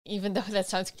even though that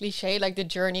sounds cliche, like the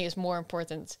journey is more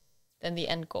important than the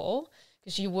end goal,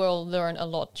 because you will learn a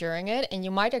lot during it. And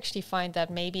you might actually find that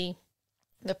maybe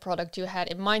the product you had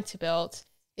in mind to build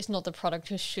is not the product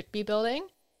you should be building.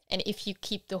 And if you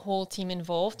keep the whole team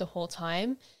involved the whole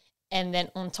time, and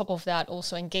then on top of that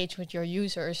also engage with your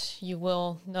users, you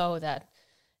will know that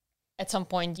at some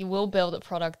point you will build a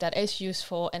product that is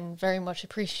useful and very much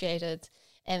appreciated,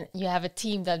 and you have a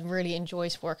team that really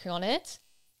enjoys working on it.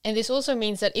 And this also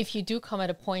means that if you do come at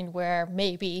a point where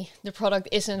maybe the product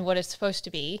isn't what it's supposed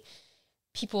to be,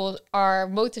 people are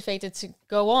motivated to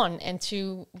go on and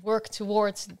to work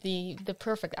towards the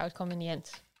perfect outcome in the end.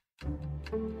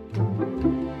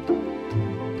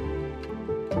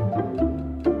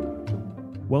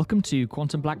 Welcome to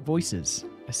Quantum Black Voices,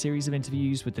 a series of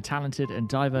interviews with the talented and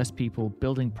diverse people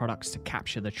building products to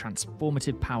capture the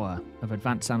transformative power of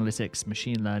advanced analytics,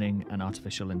 machine learning, and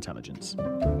artificial intelligence.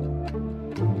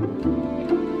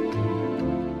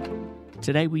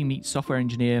 Today we meet software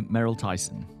engineer Meryl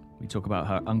Tyson. We talk about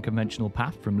her unconventional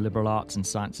path from liberal arts and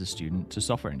sciences student to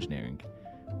software engineering.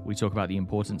 We talk about the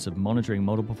importance of monitoring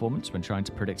model performance when trying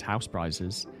to predict house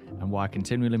prices, and why a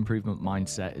continual improvement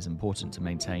mindset is important to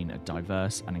maintain a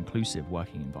diverse and inclusive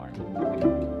working environment.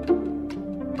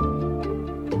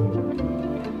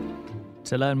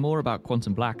 To learn more about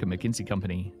Quantum Black and McKinsey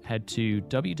Company, head to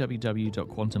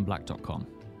www.quantumblack.com.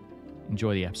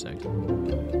 Enjoy the episode.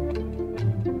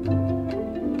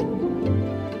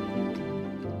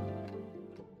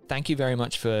 Thank you very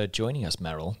much for joining us,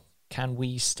 Meryl. Can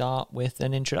we start with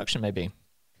an introduction, maybe?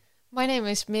 My name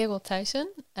is Meryl Tyson,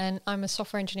 and I'm a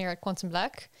software engineer at Quantum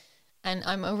Black, and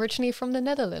I'm originally from the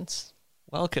Netherlands.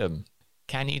 Welcome.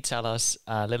 Can you tell us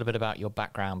a little bit about your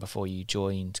background before you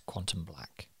joined Quantum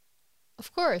Black?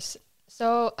 Of course.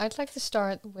 So I'd like to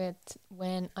start with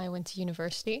when I went to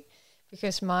university,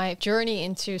 because my journey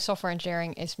into software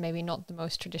engineering is maybe not the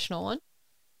most traditional one.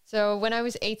 So when I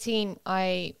was 18,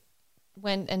 I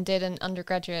went and did an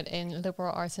undergraduate in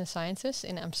liberal arts and sciences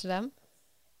in Amsterdam.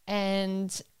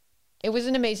 And it was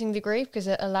an amazing degree because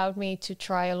it allowed me to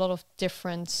try a lot of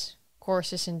different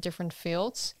courses in different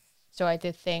fields. So I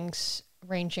did things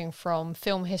ranging from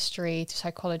film history to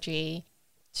psychology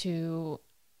to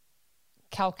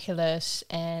calculus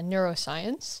and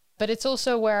neuroscience. But it's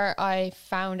also where I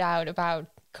found out about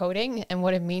coding and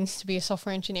what it means to be a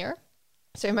software engineer.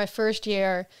 So in my first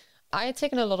year, I had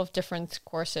taken a lot of different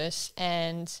courses,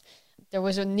 and there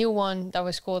was a new one that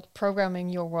was called Programming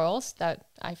Your World that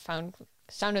I found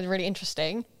sounded really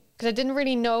interesting because I didn't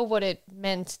really know what it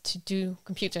meant to do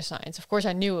computer science. Of course,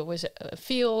 I knew it was a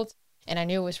field and I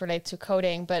knew it was related to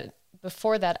coding, but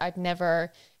before that, I'd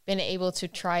never been able to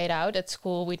try it out at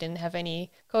school. We didn't have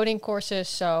any coding courses,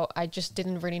 so I just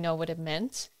didn't really know what it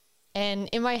meant. And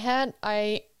in my head,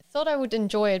 I thought I would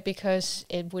enjoy it because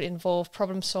it would involve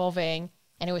problem solving,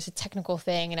 and it was a technical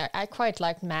thing, and I quite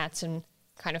liked maths and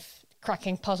kind of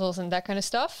cracking puzzles and that kind of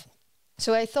stuff.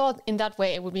 So I thought in that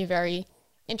way it would be very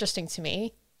interesting to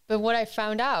me. But what I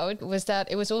found out was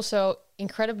that it was also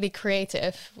incredibly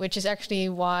creative, which is actually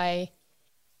why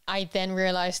I then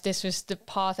realized this was the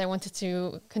path I wanted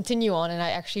to continue on, and I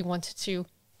actually wanted to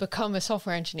become a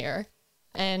software engineer.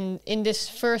 And in this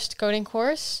first coding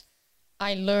course,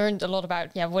 I learned a lot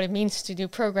about what it means to do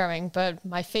programming, but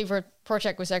my favorite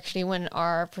project was actually when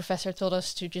our professor told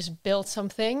us to just build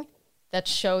something that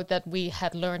showed that we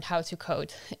had learned how to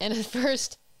code. And at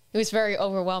first, it was very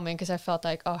overwhelming because I felt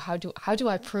like, oh, how do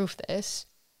I prove this?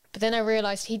 But then I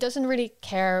realized he doesn't really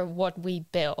care what we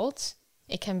build.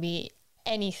 It can be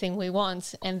anything we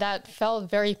want. And that felt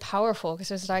very powerful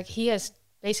because it was like he has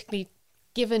basically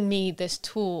given me this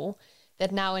tool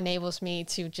that now enables me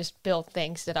to just build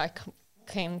things that I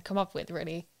can come up with,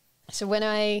 really. So when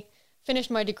I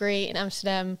finished my degree in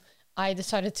Amsterdam, I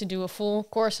decided to do a full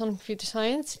course on computer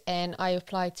science, and I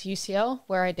applied to UCL,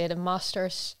 where I did a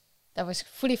master's that was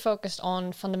fully focused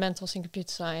on fundamentals in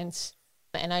computer science.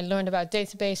 And I learned about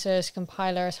databases,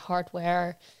 compilers,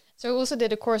 hardware. So I also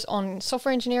did a course on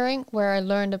software engineering, where I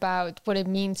learned about what it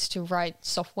means to write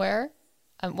software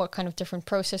and what kind of different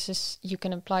processes you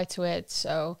can apply to it.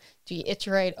 So do you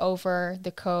iterate over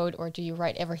the code, or do you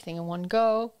write everything in one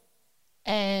go?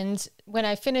 And when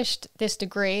I finished this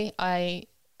degree, I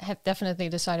had definitely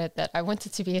decided that I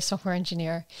wanted to be a software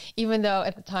engineer, even though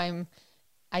at the time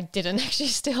I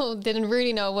still didn't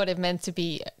really know what it meant to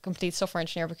be a complete software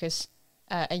engineer, because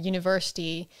at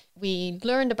university, we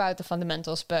learned about the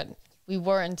fundamentals, but we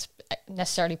weren't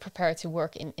necessarily prepared to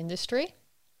work in industry.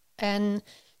 And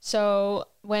so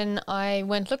when I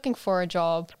went looking for a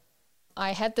job,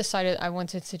 I had decided I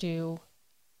wanted to do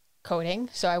coding.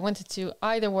 So I wanted to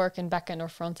either work in backend or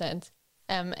front end.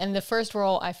 And the first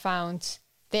role I found,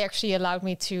 they actually allowed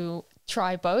me to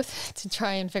try both, to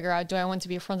try and figure out, do I want to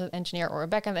be a front-end engineer or a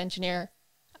back-end engineer?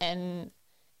 And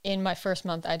in my first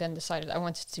month, I then decided I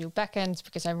wanted to do back-end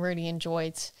because I really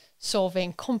enjoyed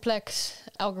solving complex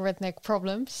algorithmic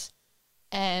problems.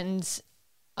 And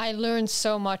I learned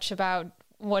so much about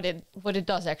what it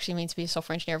does actually mean to be a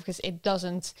software engineer, because it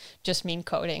doesn't just mean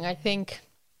coding. I think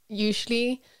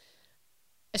usually,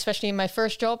 especially in my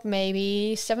first job,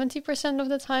 maybe 70% of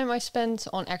the time I spent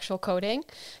on actual coding,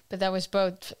 but that was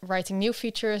both writing new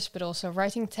features, but also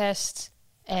writing tests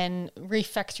and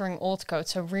refactoring old code,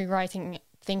 so rewriting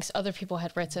things other people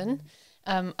had written.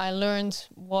 I learned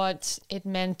what it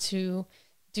meant to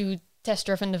do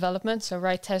test-driven development, so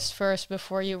write tests first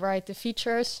before you write the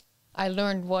features. I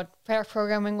learned what pair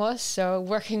programming was, so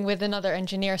working with another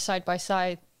engineer side by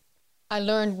side. I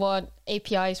learned what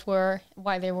APIs were,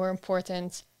 why they were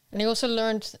important. And I also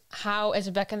learned how, as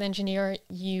a backend engineer,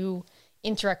 you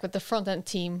interact with the front-end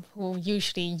team who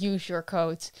usually use your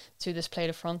code to display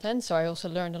the front-end. So I also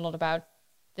learned a lot about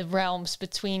the realms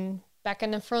between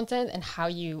backend and front-end and how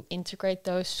you integrate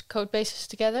those code bases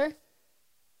together.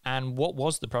 And what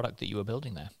was the product that you were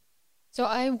building there? So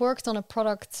I worked on a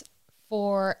product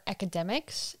for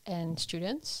academics and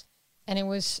students. And it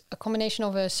was a combination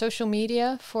of a social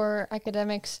media for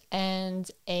academics and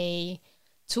a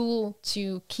tool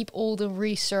to keep all the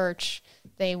research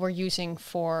they were using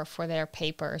for their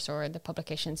papers or the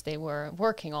publications they were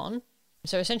working on.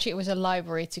 So essentially it was a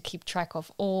library to keep track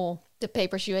of all the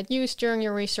papers you had used during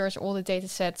your research, all the data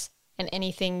sets, and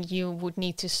anything you would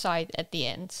need to cite at the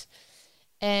end.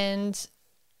 And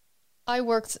I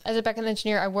worked, as a backend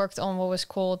engineer, I worked on what was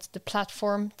called the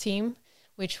platform team,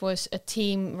 which was a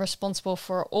team responsible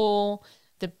for all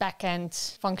the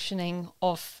backend functioning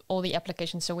of all the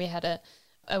applications. So we had a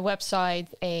website,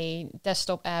 a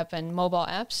desktop app, and mobile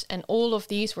apps, and all of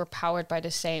these were powered by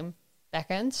the same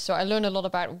backend. So I learned a lot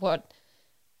about what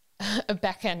a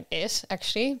backend is,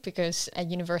 actually, because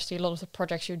at university, a lot of the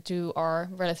projects you do are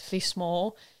relatively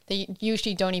small. They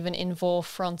usually don't even involve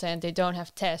front end. They don't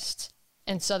have tests.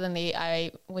 And suddenly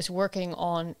I was working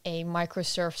on a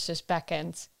microservices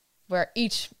backend where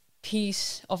each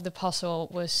piece of the puzzle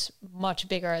was much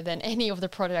bigger than any of the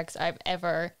projects I've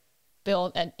ever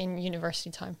built in university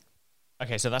time.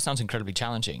 Okay, so that sounds incredibly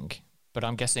challenging, but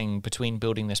I'm guessing between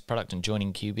building this product and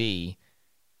joining QB,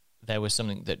 there was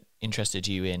something that interested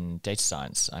you in data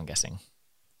science, I'm guessing.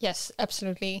 Yes,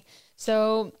 absolutely.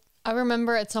 So I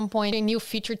remember at some point a new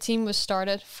feature team was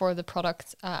started for the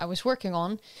product I was working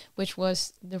on, which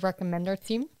was the recommender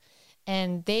team.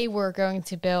 And they were going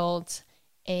to build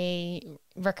a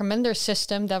recommender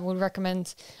system that would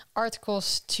recommend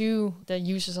articles to the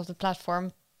users of the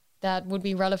platform that would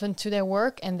be relevant to their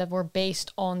work and that were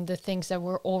based on the things that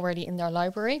were already in their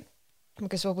library.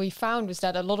 Because what we found was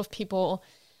that a lot of people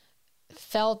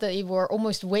felt that they were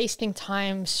almost wasting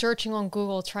time searching on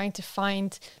Google, trying to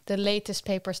find the latest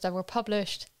papers that were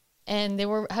published. And they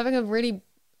were having a really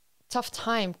tough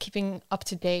time keeping up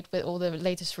to date with all the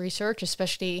latest research,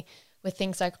 especially with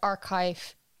things like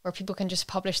arXiv, where people can just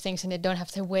publish things and they don't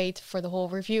have to wait for the whole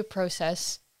review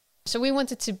process. So we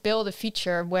wanted to build a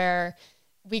feature where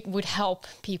we would help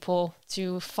people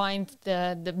to find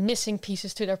the missing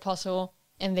pieces to their puzzle,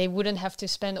 and they wouldn't have to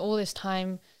spend all this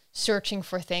time searching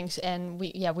for things, and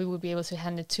we would be able to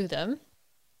hand it to them.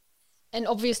 And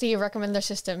obviously a recommender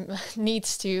system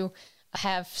needs to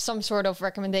have some sort of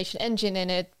recommendation engine in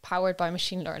it powered by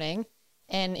machine learning.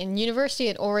 And in university,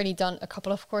 I'd already done a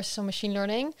couple of courses on machine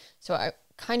learning, so I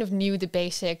kind of knew the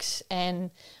basics, and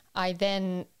I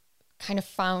then kind of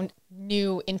found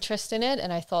new interest in it,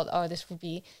 and I thought, oh, this would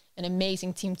be an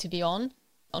amazing team to be on.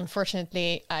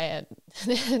 Unfortunately, I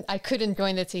couldn't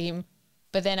join the team,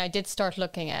 but then I did start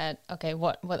looking at, okay,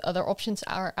 what other options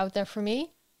are out there for me,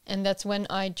 and that's when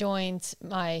I joined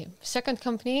my second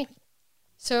company.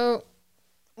 So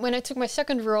when I took my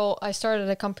second role, I started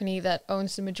a company that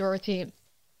owns the majority of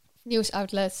news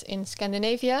outlets in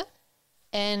Scandinavia.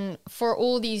 And for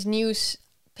all these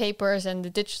newspapers and the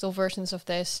digital versions of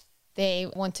this, they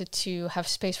wanted to have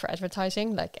space for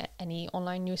advertising, like any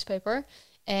online newspaper.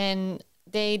 And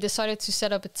they decided to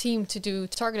set up a team to do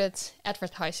targeted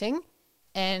advertising.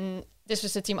 And this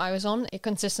was the team I was on. It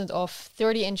consisted of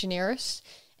 30 engineers.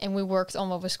 And we worked on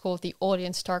what was called the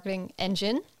audience targeting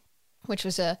engine, which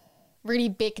was a really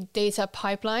big data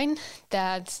pipeline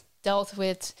that dealt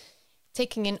with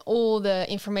taking in all the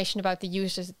information about the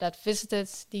users that visited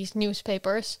these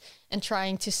newspapers and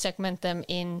trying to segment them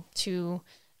into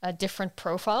different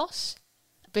profiles.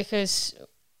 Because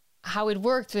how it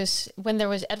worked was when there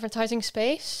was advertising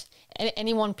space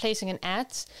anyone placing an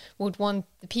ad would want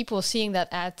the people seeing that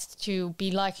ad to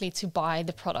be likely to buy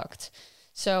the product.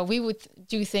 So we would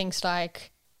do things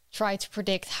like try to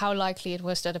predict how likely it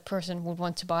was that a person would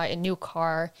want to buy a new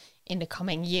car in the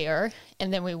coming year.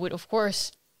 And then we would, of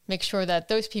course, make sure that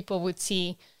those people would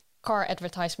see car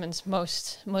advertisements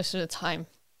most of the time.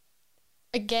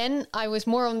 Again, I was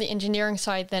more on the engineering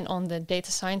side than on the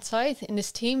data science side in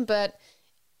this team, but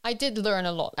I did learn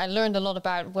a lot. I learned a lot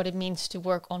about what it means to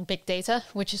work on big data,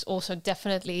 which is also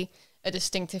definitely a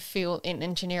distinctive field in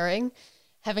engineering.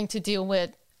 Having to deal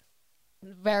with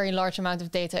very large amount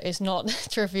of data is not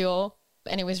trivial.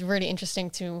 And it was really interesting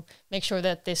to make sure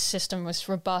that this system was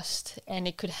robust and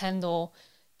it could handle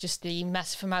just the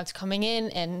massive amounts coming in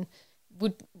and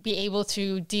would be able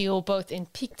to deal both in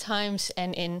peak times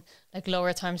and in like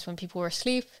lower times when people were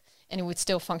asleep, and it would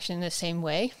still function in the same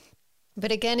way.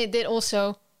 But again, it did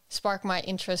also spark my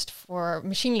interest for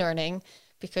machine learning,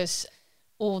 because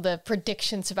all the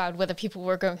predictions about whether people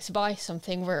were going to buy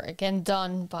something were again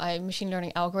done by machine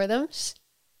learning algorithms.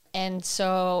 And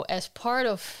so as part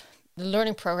of the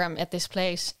learning program at this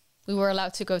place, we were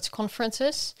allowed to go to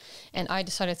conferences, and I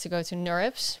decided to go to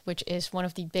NeurIPS, which is one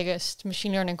of the biggest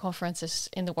machine learning conferences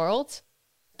in the world.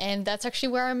 And that's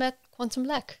actually where I met Quantum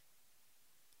Black.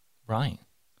 Right.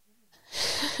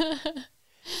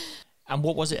 And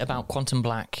what was it about Quantum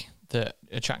Black that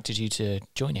attracted you to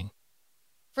joining?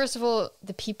 First of all,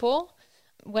 the people.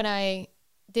 When I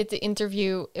did the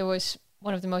interview, it was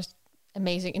one of the most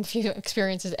amazing interview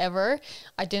experiences ever.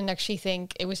 I didn't actually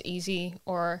think it was easy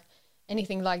or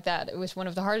anything like that. It was one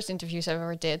of the hardest interviews I've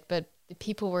ever did, but the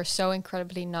people were so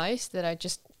incredibly nice that I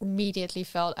just immediately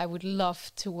felt I would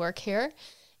love to work here.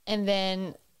 And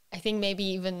then I think maybe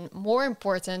even more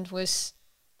important was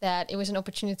that it was an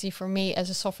opportunity for me as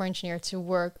a software engineer to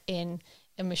work in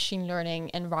a machine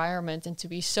learning environment and to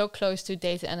be so close to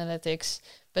data analytics,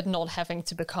 but not having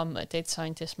to become a data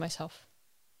scientist myself.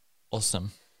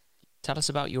 Awesome. Tell us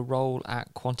about your role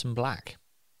at Quantum Black.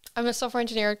 I'm a software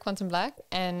engineer at Quantum Black,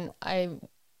 and I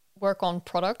work on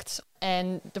products.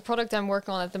 And the product I'm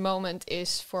working on at the moment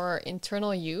is for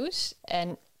internal use,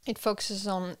 and it focuses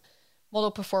on model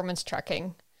performance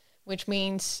tracking, which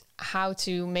means how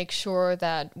to make sure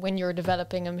that when you're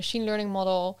developing a machine learning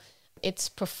model, it's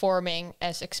performing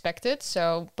as expected.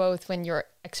 So both when you're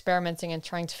experimenting and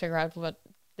trying to figure out what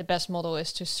the best model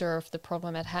is to serve the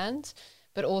problem at hand,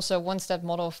 but also once that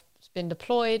model has been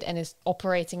deployed and is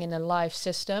operating in a live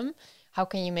system, how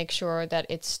can you make sure that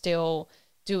it's still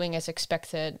doing as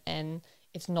expected and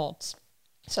it's not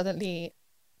suddenly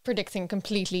predicting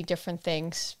completely different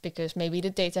things because maybe the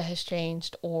data has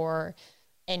changed or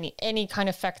any kind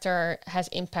of factor has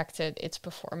impacted its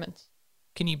performance.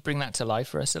 Can you bring that to life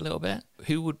for us a little bit?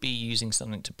 Who would be using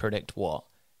something to predict what,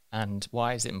 and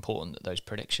why is it important that those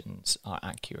predictions are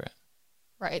accurate?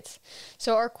 Right.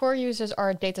 So our core users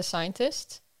are data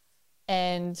scientists.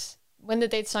 And when the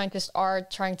data scientists are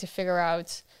trying to figure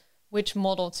out which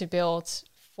model to build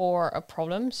for a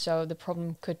problem, so the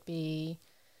problem could be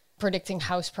predicting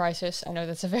house prices. I know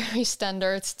that's a very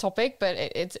standard topic, but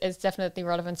it's definitely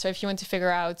relevant. So if you want to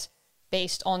figure out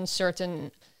based on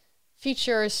certain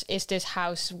features, is this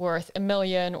house worth $1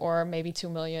 million or maybe 2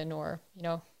 million, or, you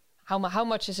know, how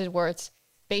much is it worth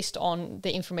based on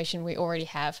the information we already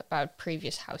have about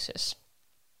previous houses?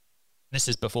 This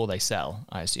is before they sell,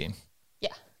 I assume.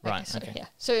 Yeah. Right. So, okay. Yeah.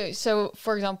 So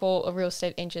for example, a real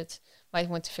estate agent might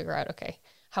want to figure out, okay,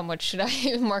 how much should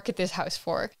I market this house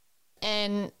for?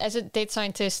 And as a data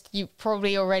scientist, you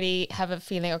probably already have a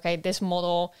feeling, okay, this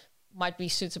model might be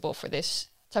suitable for this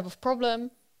type of problem.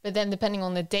 But then depending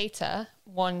on the data,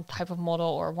 one type of model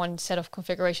or one set of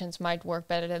configurations might work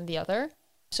better than the other.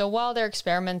 So while they're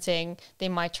experimenting, they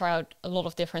might try out a lot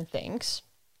of different things.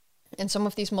 And some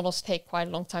of these models take quite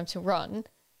a long time to run.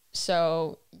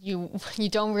 So you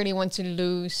don't really want to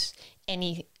lose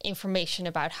any information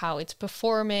about how it's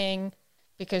performing,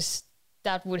 because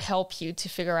that would help you to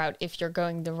figure out if you're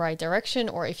going the right direction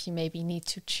or if you maybe need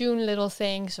to tune little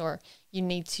things or you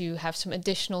need to have some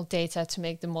additional data to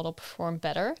make the model perform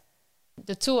better.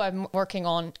 The tool I'm working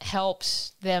on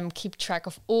helps them keep track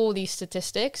of all these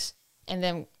statistics and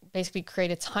then basically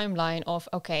create a timeline of,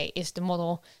 okay, is the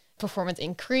model performance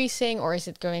increasing or is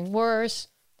it going worse?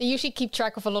 They usually keep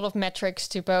track of a lot of metrics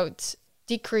to both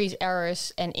decrease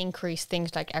errors and increase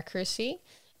things like accuracy.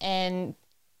 And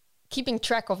keeping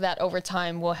track of that over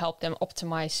time will help them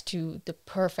optimize to the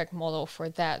perfect model for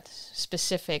that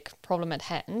specific problem at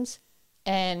hand.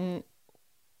 And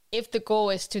if the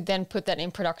goal is to then put that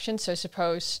in production, so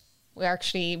suppose we're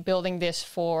actually building this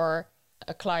for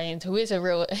a client who is in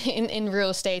real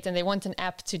estate and they want an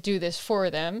app to do this for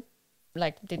them,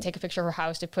 like they take a picture of our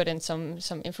house, they put in some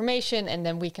information, and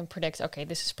then we can predict, okay,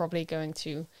 this is probably going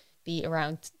to be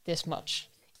around this much.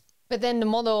 But then the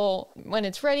model, when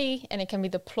it's ready and it can be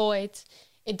deployed,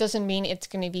 it doesn't mean it's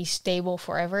going to be stable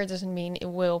forever. It doesn't mean it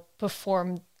will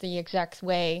perform the exact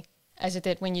way as it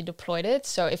did when you deployed it.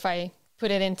 So if I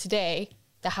put it in today,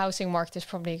 the housing market is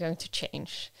probably going to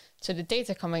change. So the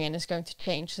data coming in is going to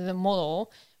change. So the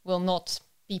model will not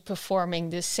be performing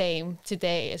the same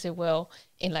today as it will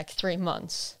in like 3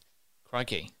 months.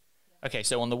 Crikey. Okay,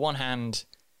 so on the one hand,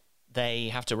 they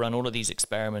have to run all of these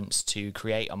experiments to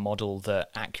create a model that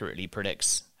accurately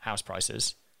predicts house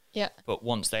prices. Yeah. But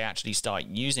once they actually start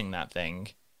using that thing,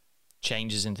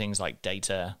 changes in things like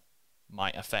data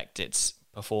might affect its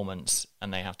performance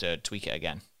and they have to tweak it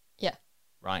again. Yeah.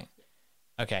 Right.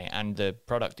 Okay, and the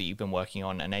product that you've been working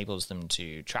on enables them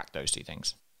to track those two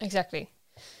things. Exactly.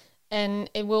 And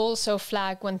it will also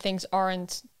flag when things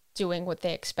aren't doing what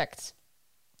they expect.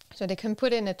 So they can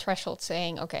put in a threshold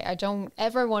saying, okay, I don't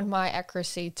ever want my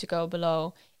accuracy to go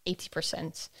below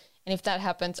 80%. And if that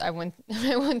happens, I want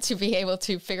to be able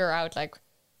to figure out like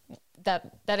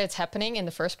that it's happening in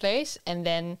the first place, and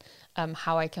then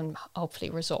how I can hopefully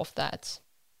resolve that.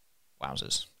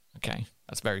 Wowzers. Okay,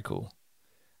 that's very cool.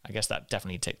 I guess that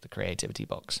definitely ticked the creativity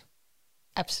box.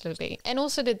 Absolutely. And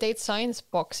also the data science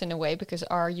box in a way, because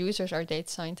our users are data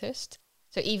scientists.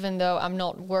 So even though I'm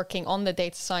not working on the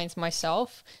data science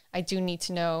myself, I do need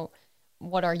to know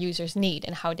what our users need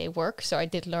and how they work. So I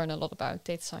did learn a lot about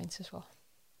data science as well.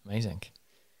 Amazing.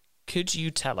 Could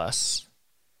you tell us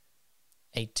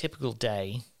a typical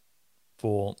day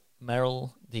for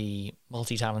Meryl, the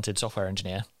multi-talented software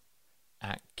engineer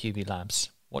at QB Labs?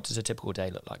 What does a typical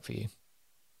day look like for you?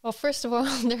 Well, first of all,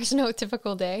 there's no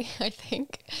typical day, I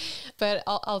think, but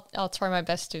I'll try my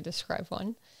best to describe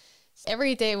one.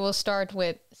 Every day will start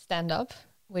with stand-up,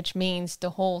 which means the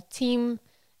whole team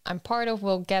I'm part of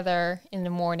will gather in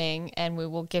the morning and we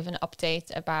will give an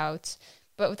update about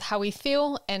both how we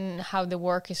feel and how the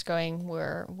work is going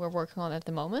we're working on at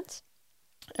the moment.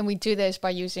 And we do this by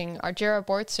using our Jira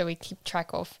board, so we keep track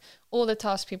of all the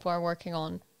tasks people are working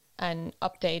on and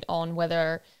update on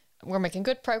whether we're making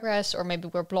good progress or maybe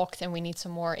we're blocked and we need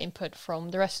some more input from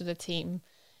the rest of the team.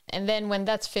 And then when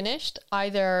that's finished,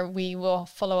 either we will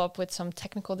follow up with some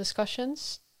technical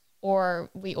discussions, or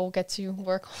we all get to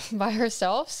work by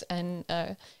ourselves and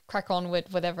crack on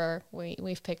with whatever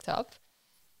we've picked up.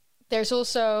 There's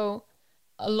also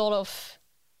a lot of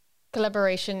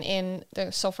collaboration in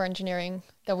the software engineering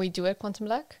that we do at Quantum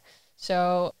Black.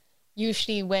 So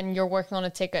usually when you're working on a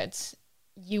ticket,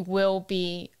 you will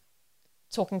be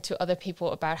talking to other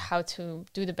people about how to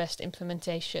do the best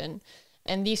implementation.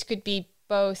 And these could be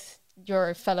both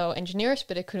your fellow engineers,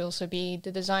 but it could also be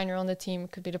the designer on the team,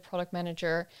 it could be the product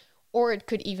manager, or it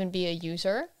could even be a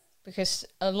user, because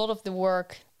a lot of the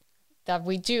work that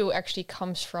we do actually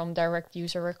comes from direct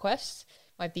user requests.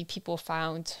 Might be people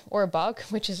found or a bug,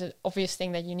 which is an obvious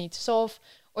thing that you need to solve,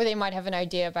 or they might have an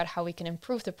idea about how we can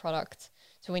improve the product.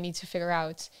 So we need to figure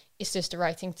out, is this the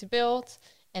right thing to build?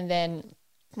 And then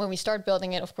when we start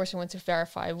building it, of course, we want to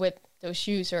verify with those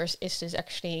users, is this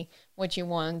actually what you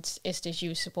want? Is this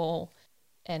usable?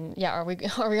 And yeah, are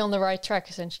we on the right track,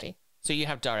 essentially? So you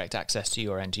have direct access to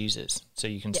your end users. So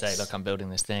you can say, look, I'm building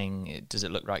this thing. Does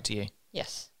it look right to you?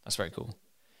 Yes. That's very cool.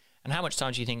 And how much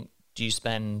time do you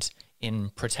spend in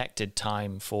protected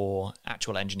time for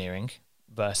actual engineering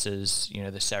versus,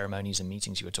 the ceremonies and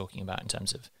meetings you were talking about in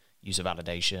terms of user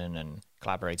validation and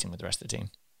collaborating with the rest of the team?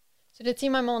 So the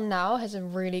team I'm on now has a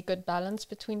really good balance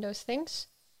between those things.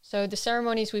 So the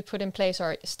ceremonies we put in place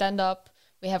are stand-up,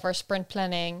 we have our sprint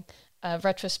planning,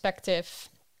 retrospective,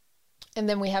 and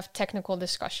then we have technical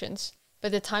discussions.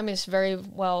 But the time is very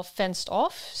well fenced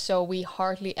off, so we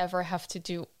hardly ever have to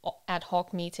do ad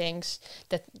hoc meetings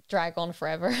that drag on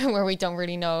forever, where we don't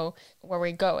really know where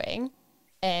we're going.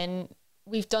 And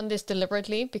we've done this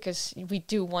deliberately because we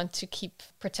do want to keep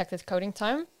protected coding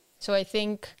time. So I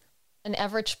think an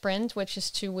average sprint, which is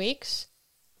 2 weeks,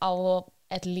 I will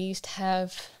at least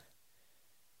have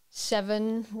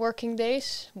 7 working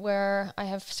days where I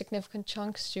have significant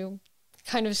chunks to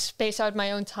kind of space out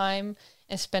my own time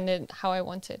and spend it how I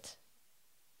want it.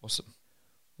 Awesome.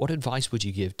 What advice would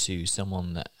you give to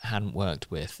someone that hadn't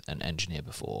worked with an engineer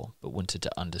before but wanted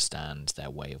to understand their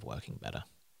way of working better?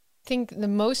 I think the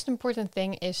most important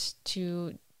thing is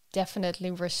to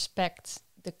definitely respect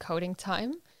the coding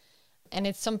time. And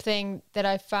it's something that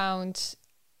I found,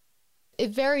 it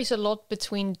varies a lot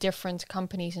between different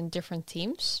companies and different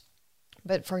teams.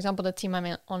 But for example, the team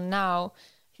I'm on now,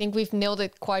 I think we've nailed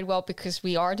it quite well because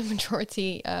we are the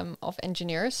majority of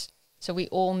engineers. So we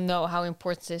all know how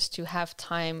important it is to have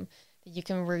time that you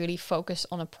can really focus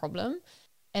on a problem.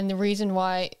 And the reason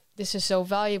why this is so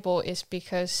valuable is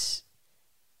because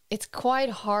it's quite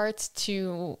hard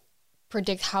to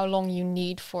predict how long you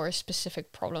need for a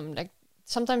specific problem. Like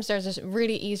sometimes there's this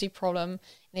really easy problem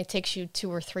and it takes you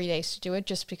 2 or 3 days to do it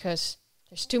just because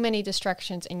there's too many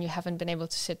distractions and you haven't been able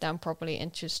to sit down properly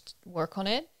and just work on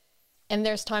it. And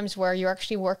there's times where you're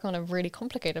actually working on a really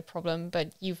complicated problem,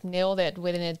 but you've nailed it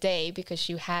within a day because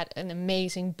you had an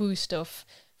amazing boost of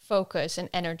focus and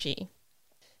energy.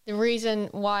 The reason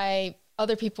why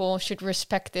other people should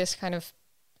respect this kind of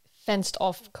fenced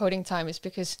off coding time is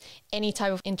because any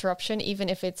type of interruption, even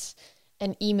if it's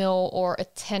an email or a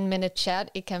 10-minute chat,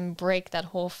 it can break that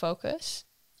whole focus.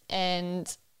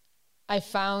 And I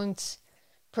found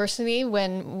personally,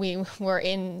 when we were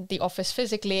in the office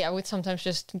physically, I would sometimes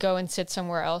just go and sit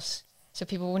somewhere else so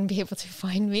people wouldn't be able to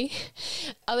find me.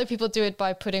 Other people do it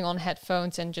by putting on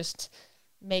headphones and just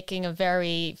making a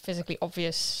very physically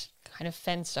obvious kind of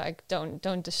fence, like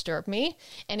don't disturb me.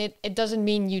 And it doesn't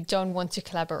mean you don't want to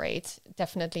collaborate.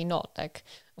 Definitely not. Like,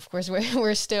 of course,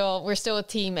 we're still a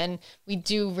team, and we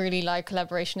do really like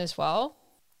collaboration as well.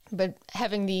 But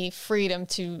having the freedom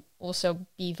to also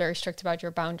be very strict about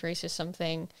your boundaries is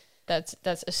something that's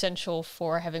essential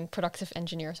for having productive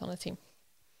engineers on a team.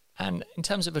 And in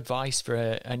terms of advice for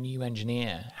a new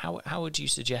engineer, how would you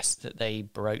suggest that they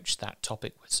broach that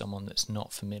topic with someone that's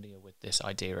not familiar with this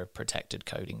idea of protected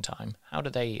coding time? How do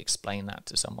they explain that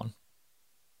to someone?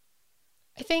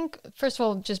 I think, first of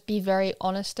all, just be very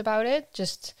honest about it.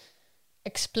 Just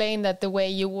explain that the way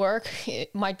you work,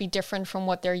 it might be different from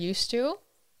what they're used to.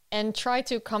 And try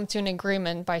to come to an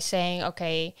agreement by saying,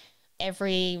 okay,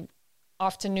 every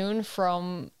afternoon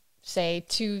from, say,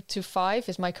 2 to 5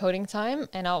 is my coding time,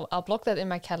 and I'll block that in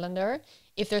my calendar.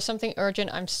 If there's something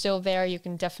urgent, I'm still there. You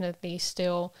can definitely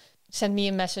still send me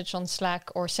a message on Slack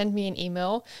or send me an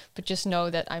email, but just know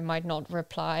that I might not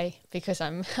reply because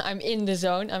I'm in the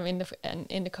zone. I'm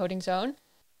in the coding zone.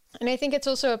 And I think it's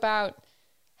also about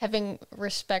having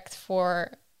respect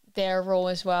for their role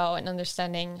as well and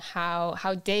understanding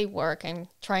how they work and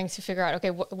trying to figure out, okay,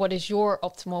 what is your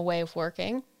optimal way of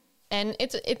working? And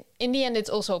in the end, it's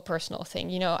also a personal thing.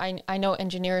 You know, I know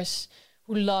engineers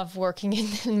who love working in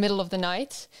the middle of the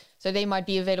night, so they might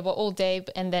be available all day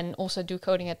and then also do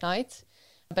coding at night.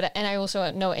 And I also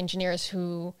know engineers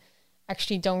who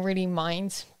actually don't really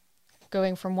mind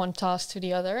going from one task to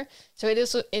the other. So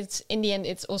it's in the end,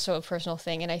 it's also a personal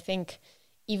thing. And I think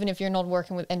even if you're not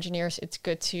working with engineers, it's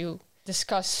good to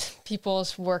discuss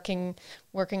people's working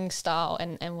style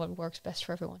and what works best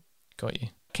for everyone. Got you.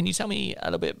 Can you tell me a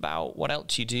little bit about what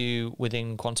else you do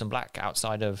within Quantum Black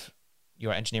outside of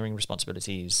your engineering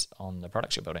responsibilities on the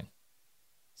products you're building?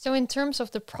 So in terms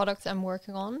of the product I'm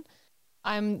working on,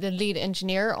 I'm the lead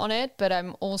engineer on it, but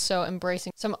I'm also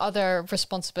embracing some other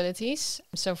responsibilities.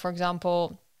 So for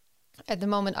example, at the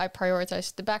moment I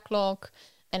prioritize the backlog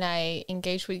and I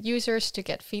engage with users to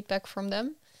get feedback from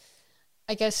them.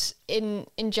 I guess in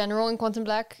general in Quantum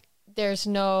Black, there's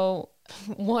no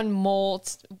one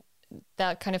mold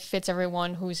that kind of fits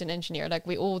everyone who's an engineer. Like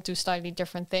we all do slightly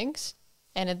different things.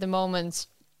 And at the moment,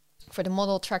 for the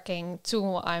model tracking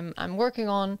tool I'm working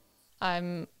on,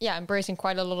 I'm embracing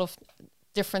quite a lot of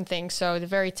different things. So the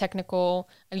very technical,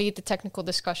 I lead the technical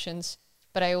discussions,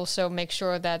 but I also make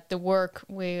sure that the work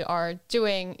we are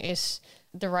doing is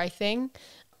the right thing.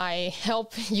 I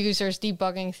help users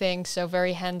debugging things, so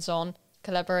very hands-on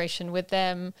collaboration with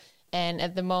them. And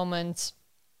at the moment,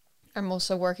 I'm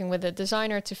also working with a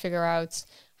designer to figure out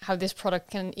how this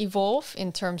product can evolve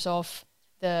in terms of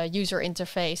the user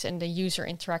interface and the user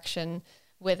interaction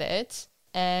with it.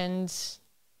 And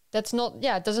that's not,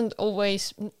 it doesn't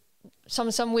always,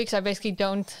 some weeks I basically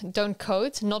don't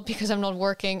code, not because I'm not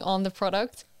working on the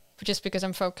product, but just because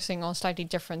I'm focusing on slightly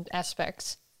different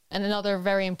aspects. And another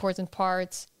very important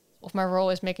part of my role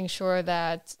is making sure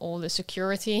that all the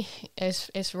security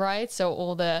is right. So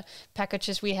all the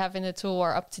packages we have in the tool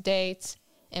are up to date,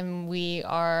 and we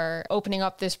are opening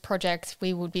up this project.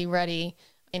 We would be ready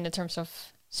in the terms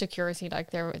of security,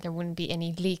 like there wouldn't be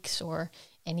any leaks or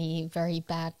any very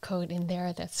bad code in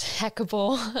there that's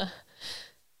hackable.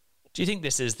 Do you think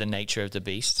this is the nature of the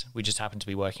beast? We just happen to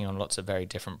be working on lots of very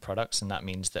different products, and that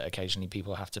means that occasionally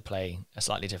people have to play a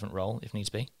slightly different role if needs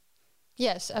be?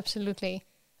 Yes, absolutely.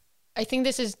 I think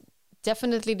this is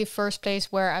definitely the first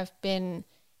place where I've been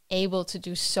able to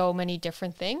do so many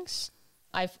different things.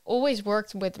 I've always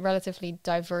worked with relatively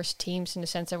diverse teams in the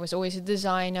sense I was always a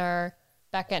designer,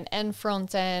 back-end and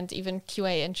front-end, even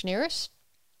QA engineers.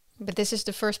 But this is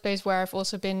the first place where I've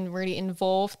also been really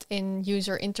involved in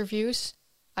user interviews.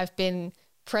 I've been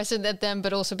present at them,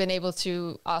 but also been able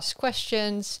to ask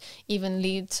questions, even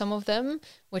lead some of them,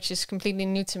 which is completely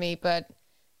new to me, but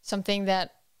something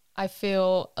that I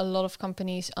feel a lot of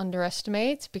companies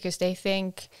underestimate because they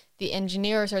think the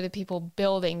engineers are the people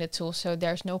building the tool, so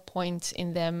there's no point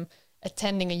in them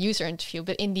attending a user interview.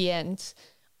 But in the end,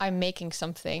 I'm making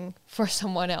something for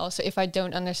someone else. So if I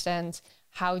don't understand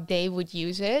how they would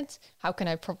use it, how can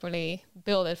I properly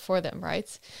build it for them,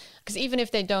 right? Because even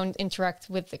if they don't interact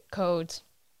with the code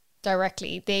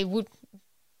directly,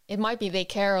 it might be they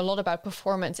care a lot about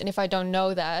performance. And if I don't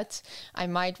know that, I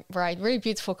might write really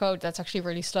beautiful code that's actually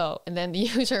really slow. And then the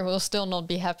user will still not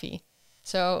be happy.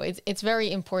 So it's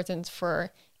very important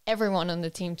for everyone on the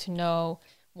team to know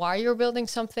why you're building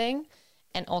something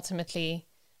and ultimately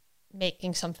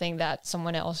making something that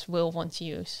someone else will want to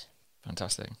use.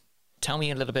 Fantastic. Tell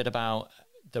me a little bit about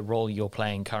the role you're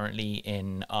playing currently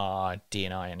in our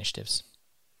D&I initiatives.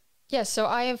 Yes, so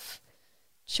I have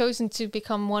chosen to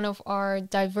become one of our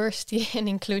diversity and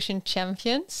inclusion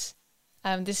champions.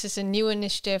 This is a new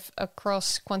initiative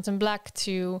across Quantum Black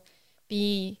to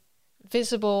be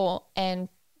visible and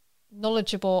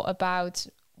knowledgeable about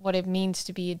what it means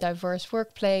to be a diverse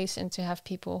workplace and to have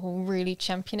people who really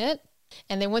champion it.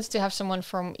 And they wanted to have someone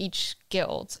from each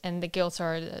guild, and the guilds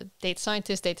are the data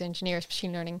scientists, data engineers,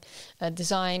 machine learning,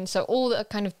 design. So all the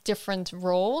kind of different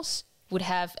roles would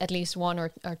have at least one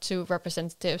or two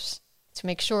representatives to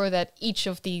make sure that each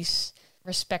of these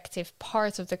respective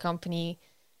parts of the company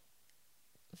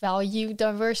value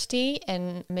diversity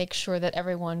and make sure that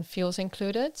everyone feels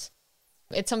included.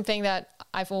 It's something that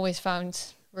I've always found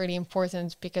really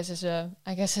important because as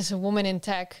a woman in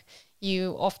tech,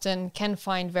 you often can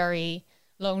find very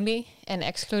lonely and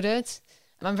excluded.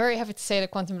 And I'm very happy to say that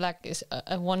Quantum Black is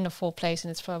a wonderful place, and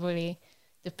it's probably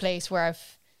the place where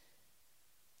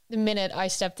the minute I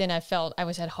stepped in, I felt I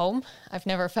was at home. I've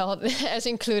never felt as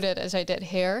included as I did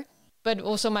here. But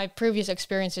also my previous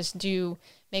experiences do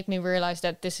make me realize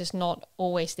that this is not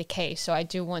always the case. So I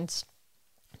do want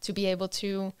to be able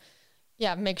to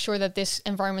make sure that this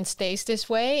environment stays this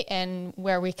way, and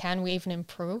where we can, we even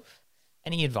improve.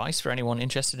 Any advice for anyone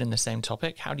interested in the same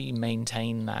topic? How do you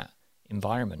maintain that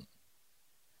environment?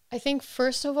 I think,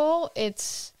 first of all,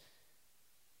 it's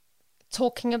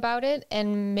talking about it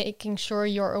and making sure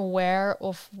you're aware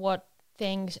of what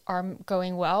things are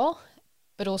going well,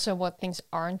 but also what things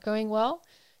aren't going well.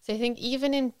 So I think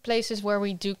even in places where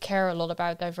we do care a lot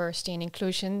about diversity and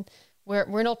inclusion,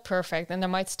 we're not perfect, and there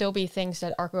might still be things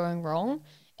that are going wrong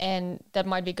and that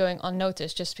might be going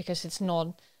unnoticed just because it's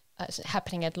not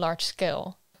happening at large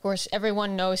scale. Of course,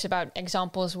 everyone knows about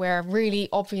examples where really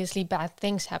obviously bad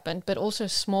things happen, but also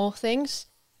small things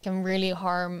can really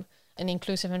harm an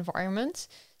inclusive environment.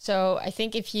 So I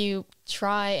think if you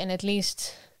try and at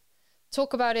least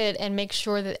talk about it and make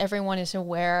sure that everyone is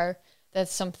aware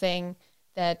that's something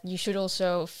that you should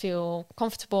also feel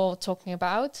comfortable talking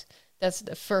about, that's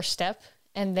the first step.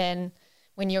 And then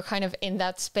when you're kind of in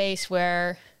that space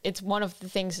where it's one of the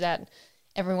things that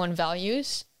everyone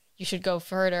values, you should go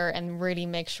further and really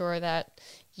make sure that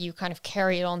you kind of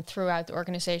carry it on throughout the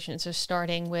organization. So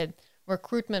starting with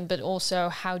recruitment, but also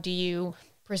how do you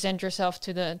present yourself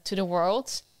to the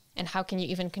world, and how can you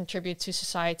even contribute to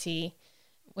society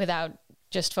without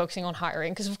just focusing on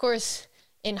hiring? Because of course,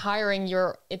 in hiring,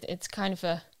 it's kind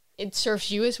of it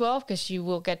serves you as well because you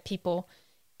will get people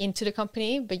into the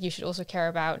company, but you should also care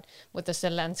about what does the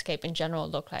landscape in general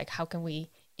look like? How can we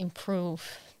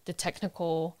improve the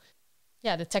technical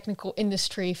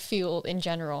industry field in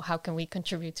general? How can we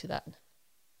contribute to that?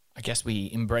 I guess we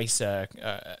embrace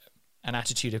an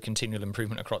attitude of continual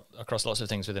improvement across lots of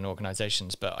things within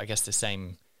organizations, but I guess the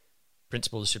same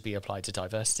principles should be applied to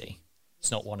diversity. It's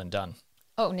not one and done.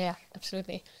 Oh, yeah,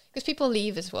 absolutely. Because people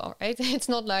leave as well, right? It's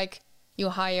not like you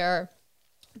hire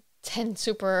 10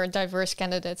 super diverse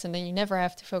candidates and then you never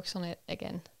have to focus on it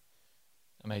again.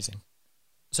 Amazing.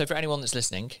 So for anyone that's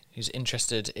listening who's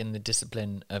interested in the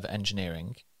discipline of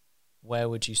engineering, where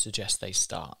would you suggest they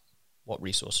start? What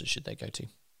resources should they go to?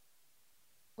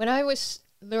 When I was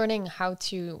learning how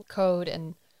to code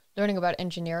and learning about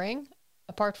engineering,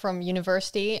 apart from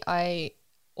university, I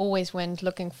always went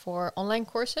looking for online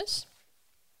courses.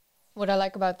 What I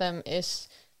like about them is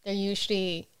they're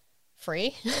usually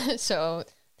free, so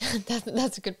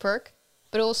that's a good perk.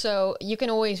 But also, you can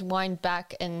always wind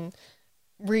back and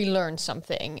relearn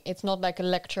something. It's not like a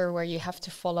lecture where you have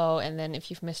to follow, and then if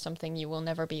you've missed something, you will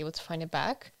never be able to find it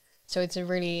back. So it's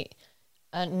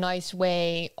a nice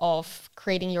way of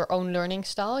creating your own learning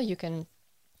style. You can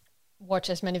watch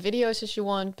as many videos as you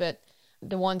want, but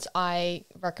the ones I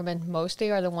recommend mostly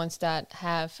are the ones that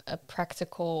have a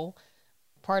practical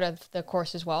part of the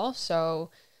course as well.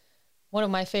 So one of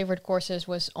my favorite courses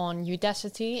was on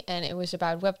Udacity, and it was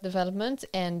about web development.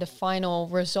 And the final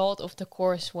result of the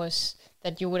course was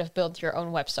that you would have built your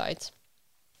own website.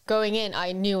 Going in,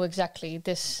 I knew exactly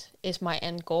this is my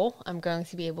end goal. I'm going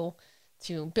to be able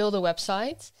to build a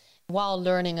website while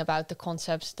learning about the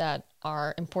concepts that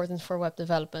are important for web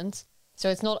development. So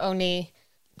it's not only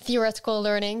theoretical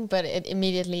learning, but it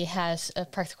immediately has a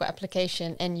practical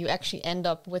application, and you actually end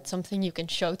up with something you can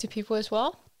show to people as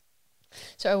well.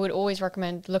 So I would always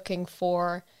recommend looking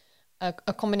for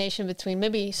a combination between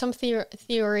maybe some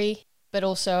theory, but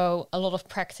also a lot of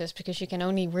practice, because you can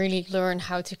only really learn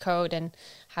how to code and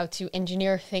how to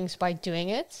engineer things by doing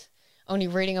it. Only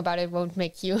reading about it won't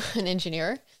make you an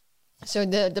engineer. So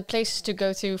the places to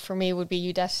go to for me would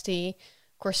be Udacity,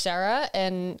 Coursera.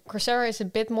 And Coursera is a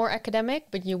bit more academic,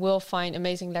 but you will find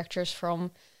amazing lectures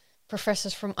from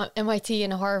professors from MIT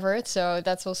and Harvard. So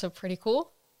that's also pretty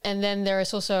cool. And then there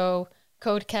is also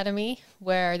Codecademy,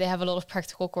 where they have a lot of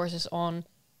practical courses on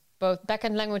both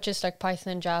backend languages like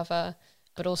Python and Java,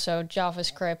 but also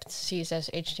JavaScript, CSS,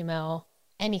 HTML,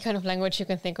 any kind of language you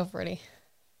can think of, really.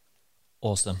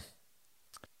 Awesome.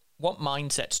 What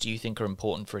mindsets do you think are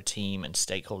important for a team and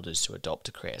stakeholders to adopt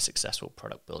to create a successful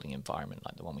product building environment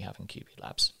like the one we have in QP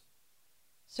Labs?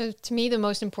 So to me, the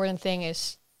most important thing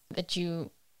is that you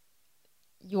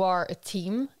are a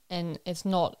team, and it's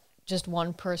not just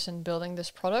one person building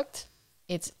this product.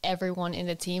 It's everyone in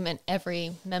the team, and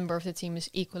every member of the team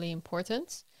is equally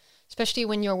important. Especially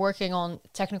when you're working on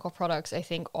technical products, I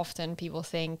think often people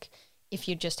think if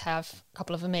you just have a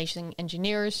couple of amazing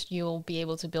engineers, you'll be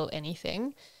able to build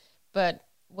anything. But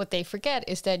what they forget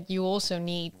is that you also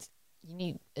need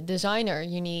a designer,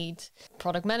 you need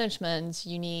product management,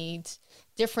 you need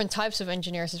different types of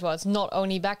engineers as well. It's not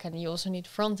only backend, you also need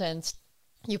front end.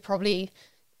 You probably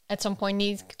at some point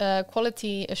need a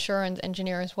quality assurance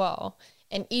engineer as well.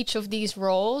 And each of these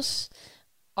roles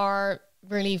are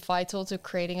really vital to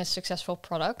creating a successful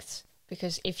product,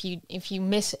 because if you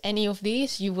miss any of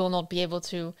these, you will not be able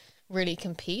to really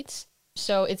compete.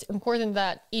 So it's important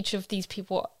that each of these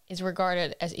people is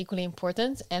regarded as equally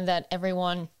important, and that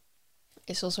everyone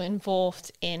is also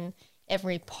involved in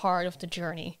every part of the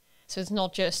journey. So it's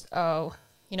not just,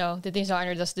 the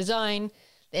designer does design,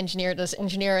 the engineer does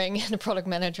engineering, and the product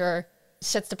manager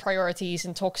sets the priorities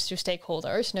and talks to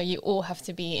stakeholders. No, you all have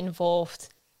to be involved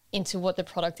into what the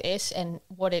product is and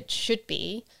what it should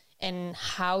be and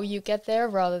how you get there,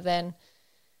 rather than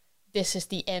this is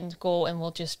the end goal and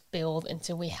we'll just build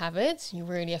until we have it. You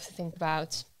really have to think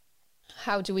about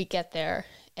how do we get there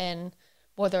and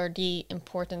what are the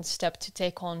important steps to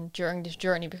take on during this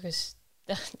journey, because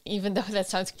even though that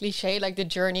sounds cliche, like the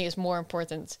journey is more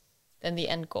important than the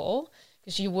end goal,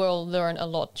 because you will learn a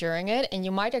lot during it. And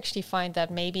you might actually find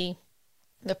that maybe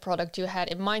the product you had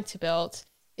in mind to build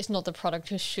is not the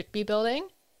product you should be building.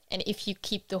 And if you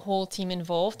keep the whole team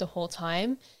involved the whole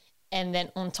time, and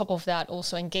then on top of that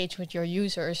also engage with your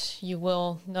users, you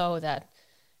will know that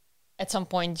at some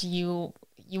point you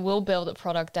will build a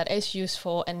product that is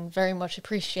useful and very much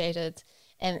appreciated,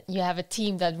 and you have a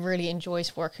team that really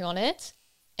enjoys working on it.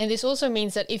 And this also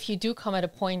means that if you do come at a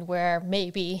point where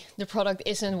maybe the product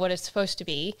isn't what it's supposed to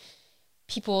be,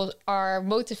 people are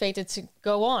motivated to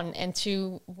go on and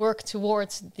to work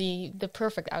towards the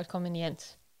perfect outcome in the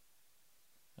end.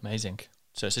 Amazing.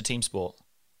 So it's a team sport.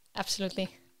 Absolutely.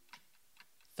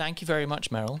 Thank you very much,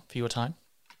 Meryl, for your time.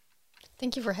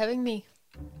 Thank you for having me.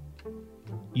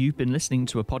 You've been listening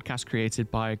to a podcast created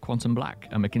by Quantum Black,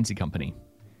 a McKinsey company.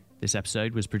 This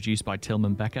episode was produced by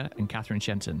Tillman Becker and Catherine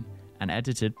Shenton and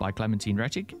edited by Clementine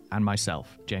Rettig and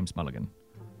myself, James Mulligan.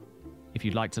 If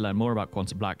you'd like to learn more about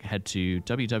Quantum Black, head to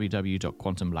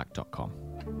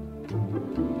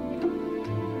www.quantumblack.com.